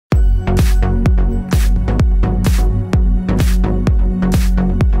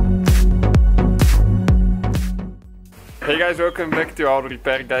Hey guys, welcome back to our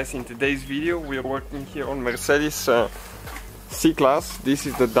repair guys. In today's video we are working here on Mercedes C-Class. This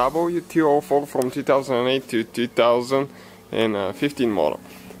is the W204 from 2008 to 2015 model.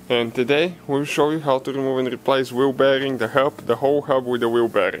 And today we'll show you how to remove and replace wheel bearing, the whole hub with the wheel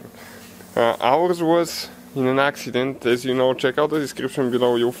bearing. Ours was in an accident, as you know. Check out the description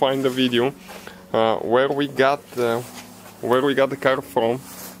below, you'll find the video where we got the car from,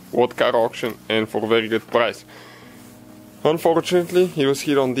 what car auction, and for a very good price. Unfortunately, it was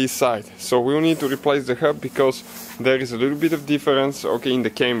hit on this side, so we'll need to replace the hub because there is a little bit of difference, okay, in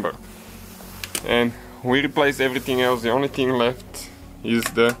the camber. And we replaced everything else. The only thing left is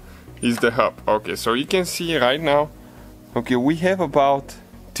the hub. Okay, so you can see right now, okay, we have about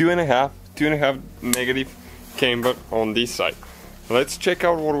two and a half negative camber on this side. Let's check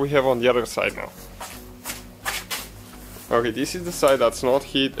out what we have on the other side now. Okay, this is the side that's not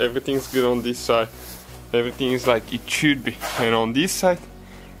hit. Everything's good on this side. Everything is like it should be. And on this side,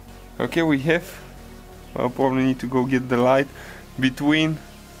 okay, we have, I'll probably need to go get the light, between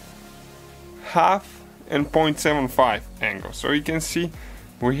half and 0.75 angle. So you can see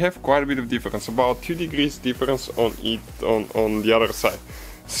we have quite a bit of difference, about 2 degrees difference on the other side.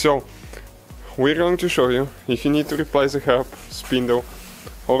 So we're going to show you if you need to replace a hub, spindle,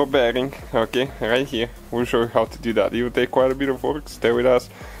 or a bearing. Okay, right here we'll show you how to do that. It will take quite a bit of work. Stay with us.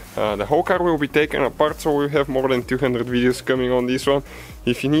 The whole car will be taken apart, so we'll have more than 200 videos coming on this one.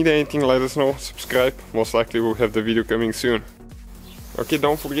 If you need anything, let us know, subscribe, most likely we'll have the video coming soon. Okay,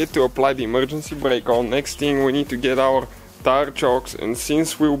 don't forget to apply the emergency brake on. Next thing, we need to get our tire chokes, and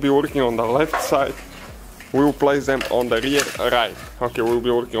since we'll be working on the left side, we'll place them on the rear right. Okay, we'll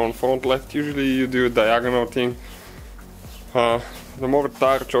be working on front left. Usually you do a diagonal thing. The more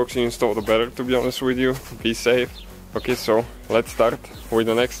tire chokes you install, the better, to be honest with you. Be safe. Okay, so let's start with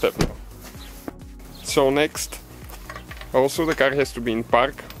the next step now. So next, also the car has to be in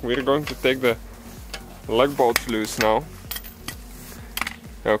park. We're going to take the lug bolts loose now.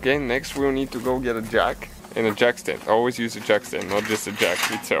 Okay, next we'll need to go get a jack and a jack stand. Always use a jack stand, not just a jack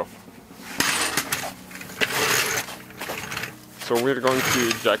itself. So we're going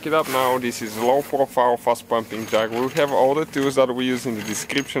to jack it up now. This is low profile, fast pumping jack. We'll have all the tools that we use in the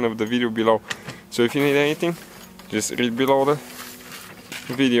description of the video below. So if you need anything, just read below the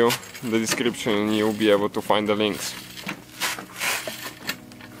video, the description, and you'll be able to find the links.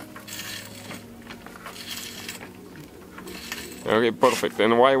 Okay, perfect.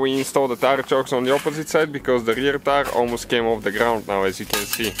 And why we install the tire chokes on the opposite side? Because the rear tire almost came off the ground now, as you can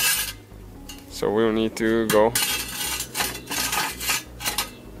see. So we'll need to go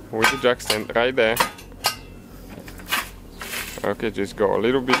with the jack stand right there. Okay, just go a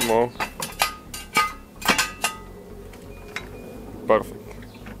little bit more. Perfect.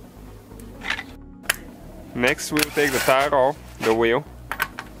 Next we'll take the tire off the wheel.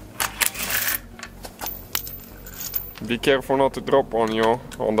 Be careful not to drop on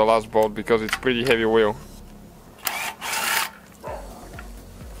the last bolt because it's pretty heavy wheel.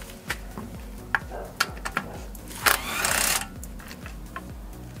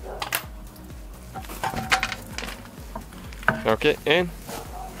 Okay, and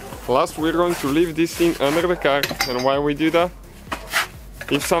last we're going to leave this thing under the car. And why we do that?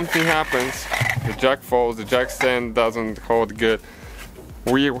 If something happens, the jack falls, the jack stand doesn't hold good,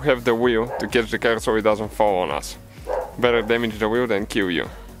 we have the wheel to catch the car so it doesn't fall on us. Better damage the wheel than kill you.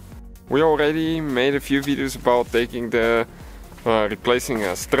 We already made a few videos about taking the replacing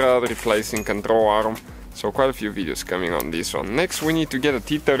a strut, replacing control arm, so quite a few videos coming on this one. Next we need to get a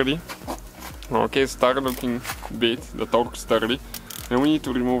T30. Okay, start looking bit, the torque's 30, and we need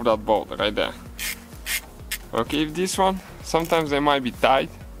to remove that bolt right there. Okay, if this one, sometimes they might be tight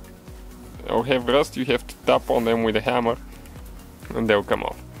or have rust, you have to tap on them with a hammer and they'll come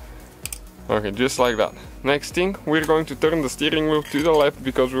off. Okay, just like that. Next thing, we're going to turn the steering wheel to the left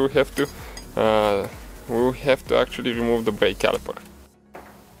because we'll have to actually remove the brake caliper.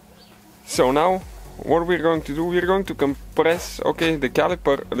 So now, what we're going to do, we're going to compress, okay, the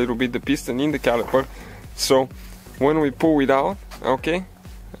caliper a little bit, the piston in the caliper, so when we pull it out, okay,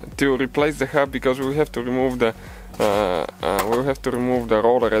 to replace the hub, because we have to remove the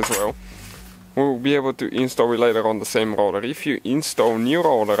roller as well. We'll be able to install it later on the same roller. If you install new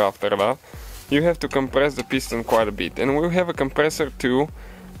roller after that, you have to compress the piston quite a bit. And we'll have a compressor too.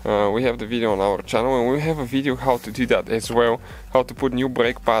 We have the video on our channel, and we'll have a video how to do that as well, how to put new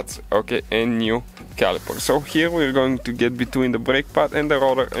brake pads, okay, and new caliper. So here we're going to get between the brake pad and the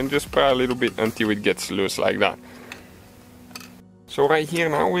roller and just pry a little bit until it gets loose like that. So right here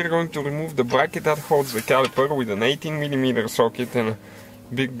now we're going to remove the bracket that holds the caliper with an 18mm socket and a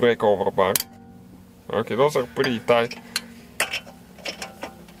big brake over bar. Okay, those are pretty tight.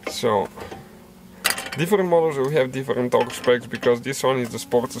 So different models will have different torque specs, because this one is the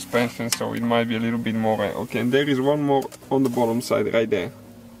sport suspension, so it might be a little bit more. Okay, and there is one more on the bottom side right there.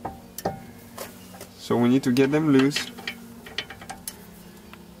 So we need to get them loose.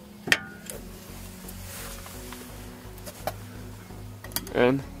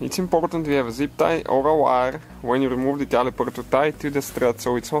 And it's important to have a zip tie or a wire when you remove the caliper to tie it to the strut,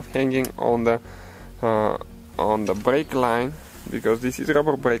 so it's not hanging on the brake line, because this is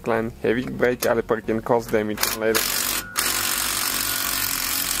rubber brake line. Heavy brake caliper can cause damage later.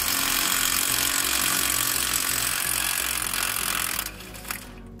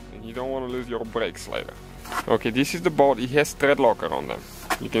 And you don't want to lose your brakes later. Okay, this is the bolt. It has thread locker on them.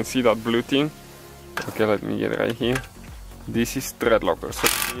 You can see that blue thing. Okay, let me get it right here. This is thread locker, so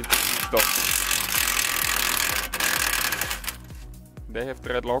you need to use those. They have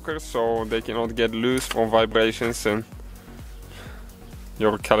thread lockers, so they cannot get loose from vibrations and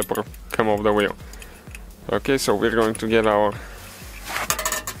your caliper come off the wheel. Okay, so we're going to get our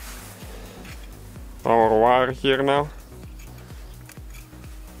wire here now.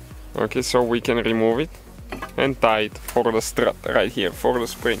 Okay, so we can remove it and tie it for the strut right here, for the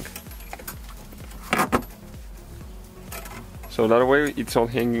spring. So that way it's not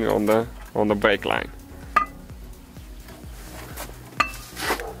hanging on the brake line.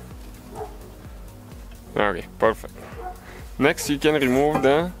 Okay, perfect. Next you can remove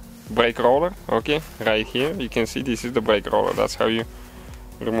the brake roller. Okay, right here you can see this is the brake roller. That's how you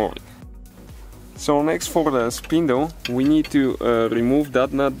remove it. So next, for the spindle, we need to remove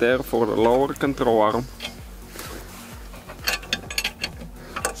that nut there for the lower control arm.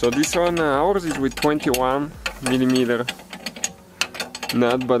 So this one, ours is with 21mm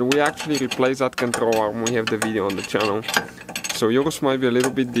nut, but we actually replace that control arm. We have the video on the channel, so yours might be a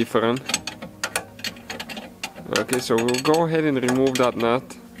little bit different. Okay, so we'll go ahead and remove that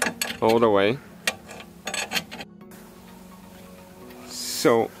nut all the way.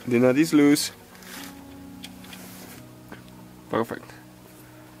 So the nut is loose. Perfect.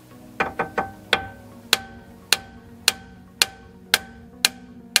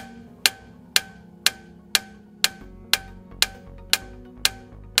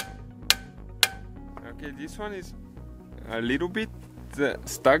 Okay, this one is a little bit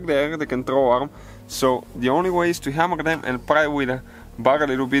stuck there, the control arm, so the only way is to hammer them and pry with a bar a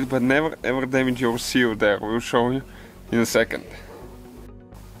little bit, but never ever damage your seal there. We'll show you in a second.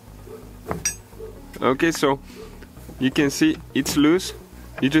 Okay, so you can see it's loose.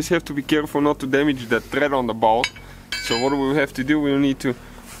 You just have to be careful not to damage the thread on the bolt. So what we'll have to do, we'll need to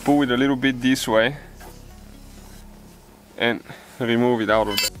pull it a little bit this way and remove it out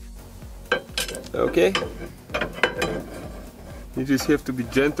of there. Okay, you just have to be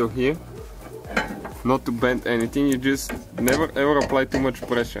gentle here, not to bend anything. You just never ever apply too much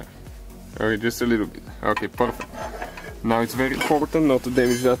pressure. Okay, just a little bit. Okay, perfect. Now it's very important not to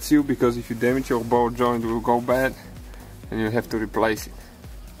damage that seal, because if you damage your ball joint, it will go bad and you have to replace it.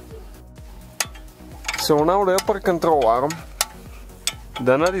 So now the upper control arm,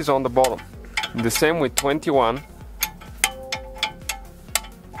 the nut is on the bottom. The same with 21.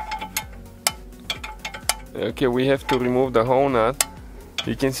 Okay, we have to remove the whole nut.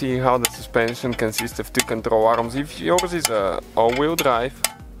 You can see how the suspension consists of two control arms. If yours is a all-wheel drive,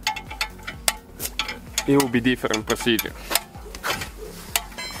 it will be different procedure.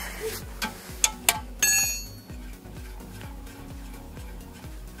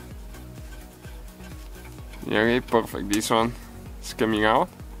 Okay, perfect. This one is coming out.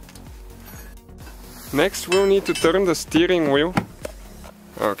 Next we'll need to turn the steering wheel.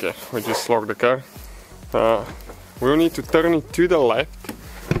 Okay, we just locked the car. We'll need to turn it to the left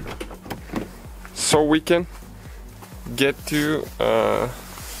so we can get to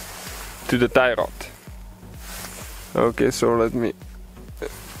the tie rod. Okay, so let me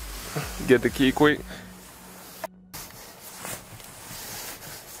get the key quick.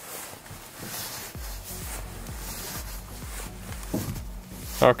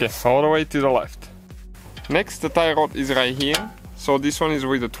 Okay, all the way to the left. Next, the tie rod is right here. So this one is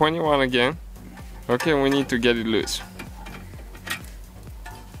with the 21 again. Okay, we need to get it loose.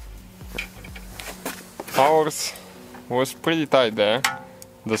 Ours was pretty tight there,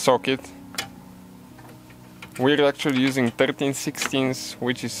 the socket. We're actually using 13/16,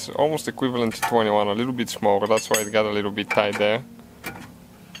 which is almost equivalent to 21, a little bit smaller. That's why it got a little bit tight there.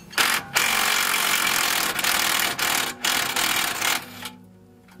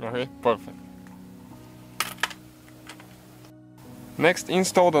 Okay, perfect. Next,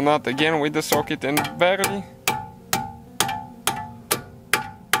 install the nut again with the socket and barely.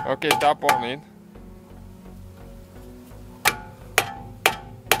 Okay, tap on it.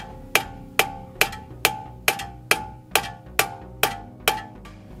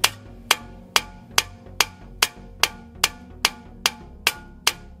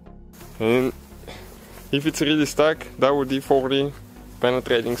 And if it's really stuck, WD-40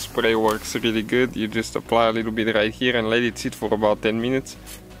 penetrating spray works really good. You just apply a little bit right here and let it sit for about 10 minutes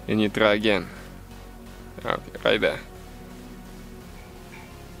and you try again. Okay, right there.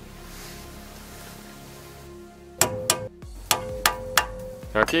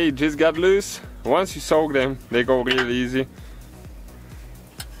 Okay, it just got loose. Once you soak them, they go really easy.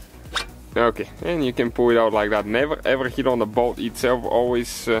 Okay, and you can pull it out like that. Never ever hit on the bolt itself.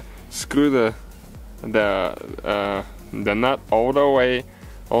 Always screw the nut all the way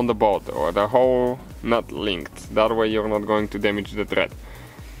on the bolt, or the whole nut linked. That way you're not going to damage the thread.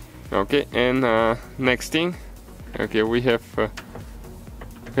 Okay, and next thing, okay, we have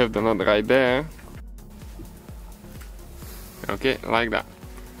the nut right there. Okay, like that.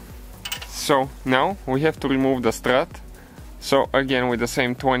 So now we have to remove the strut. So again, with the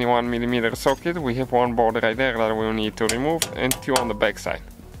same 21mm socket, we have one bolt right there that we'll need to remove, and two on the back side.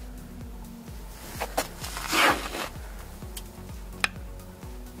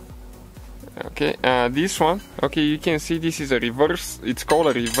 Okay, this one, okay, you can see this is a reverse, it's called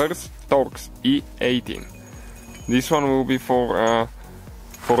a reverse Torx E18. This one will be for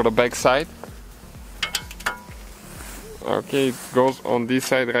the back side. Okay, it goes on this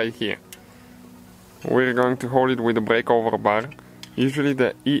side right here. We're going to hold it with a breakover bar. Usually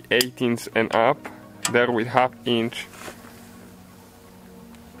the E18s and up, they're with 1/2 inch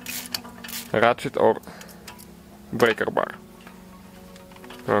ratchet or breaker bar.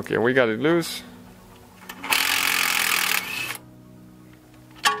 Okay, we got it loose.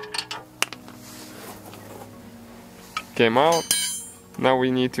 Came out. Now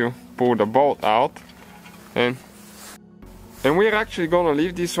we need to pull the bolt out, and we're actually gonna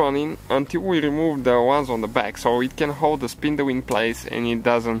leave this one in until we remove the ones on the back, so it can hold the spindle in place and it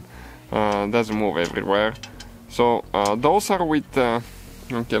doesn't move everywhere. So those are with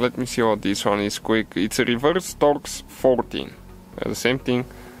okay, let me see what this one is quick. It's a reverse Torx 14. The same thing.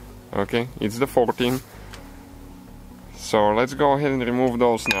 Okay, it's the 14. So let's go ahead and remove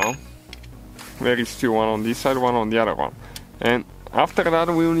those now. There is two, one on this side, one on the other one. And after that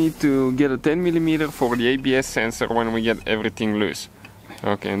we'll need to get a 10mm for the ABS sensor when we get everything loose.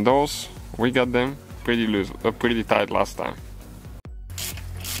 Okay, and those, we got them pretty loose, pretty tight last time.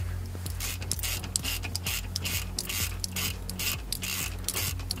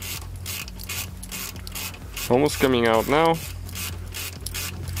 Almost coming out now.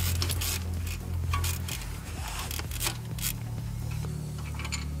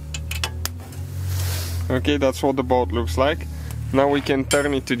 Okay, that's what the bolt looks like. Now we can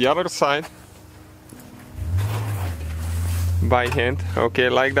turn it to the other side by hand, okay,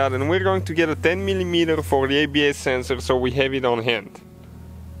 like that, and we're going to get a 10mm for the ABS sensor so we have it on hand.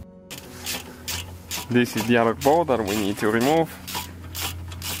 This is the other bolt that we need to remove.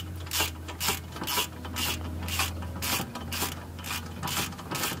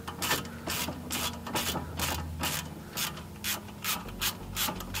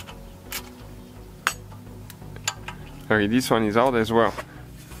 Okay, this one is out as well.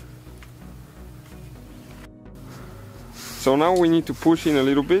 So now we need to push in a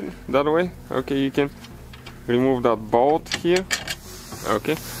little bit that way. Okay, you can remove that bolt here.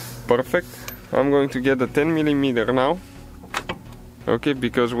 Okay, perfect. I'm going to get the 10mm now. Okay,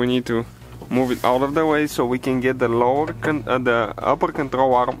 because we need to move it out of the way so we can get the the upper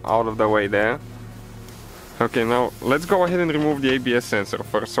control arm out of the way there. Okay, now let's go ahead and remove the ABS sensor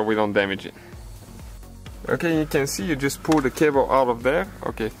first so we don't damage it. Okay, you can see you just pull the cable out of there.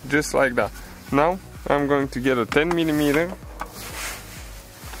 Okay, just like that. Now I'm going to get a 10mm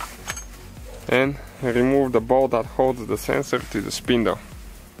and remove the bolt that holds the sensor to the spindle.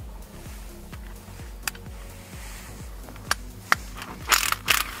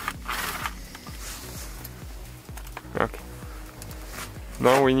 Okay.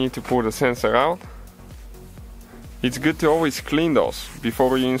 Now we need to pull the sensor out. It's good to always clean those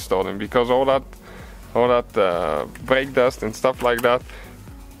before you install them, because all that brake dust and stuff like that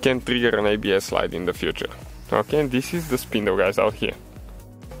can trigger an ABS slide in the future. Okay, and this is the spindle, guys, out here.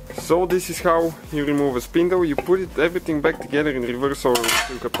 So this is how you remove a spindle. You put everything back together in reverse or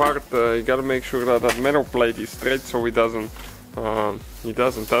took apart. You gotta make sure that that metal plate is straight so it doesn't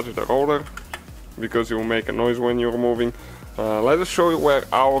touch the roller, because it will make a noise when you're moving. Let us show you where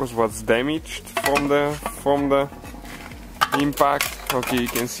ours was damaged from the impact. Okay, you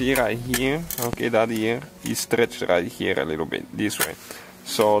can see right here, okay, that here is stretched right here a little bit, this way.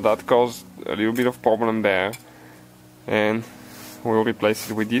 So that caused a little bit of problem there, and we'll replace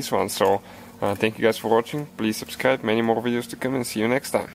it with this one. So thank you guys for watching, please subscribe, many more videos to come, and see you next time.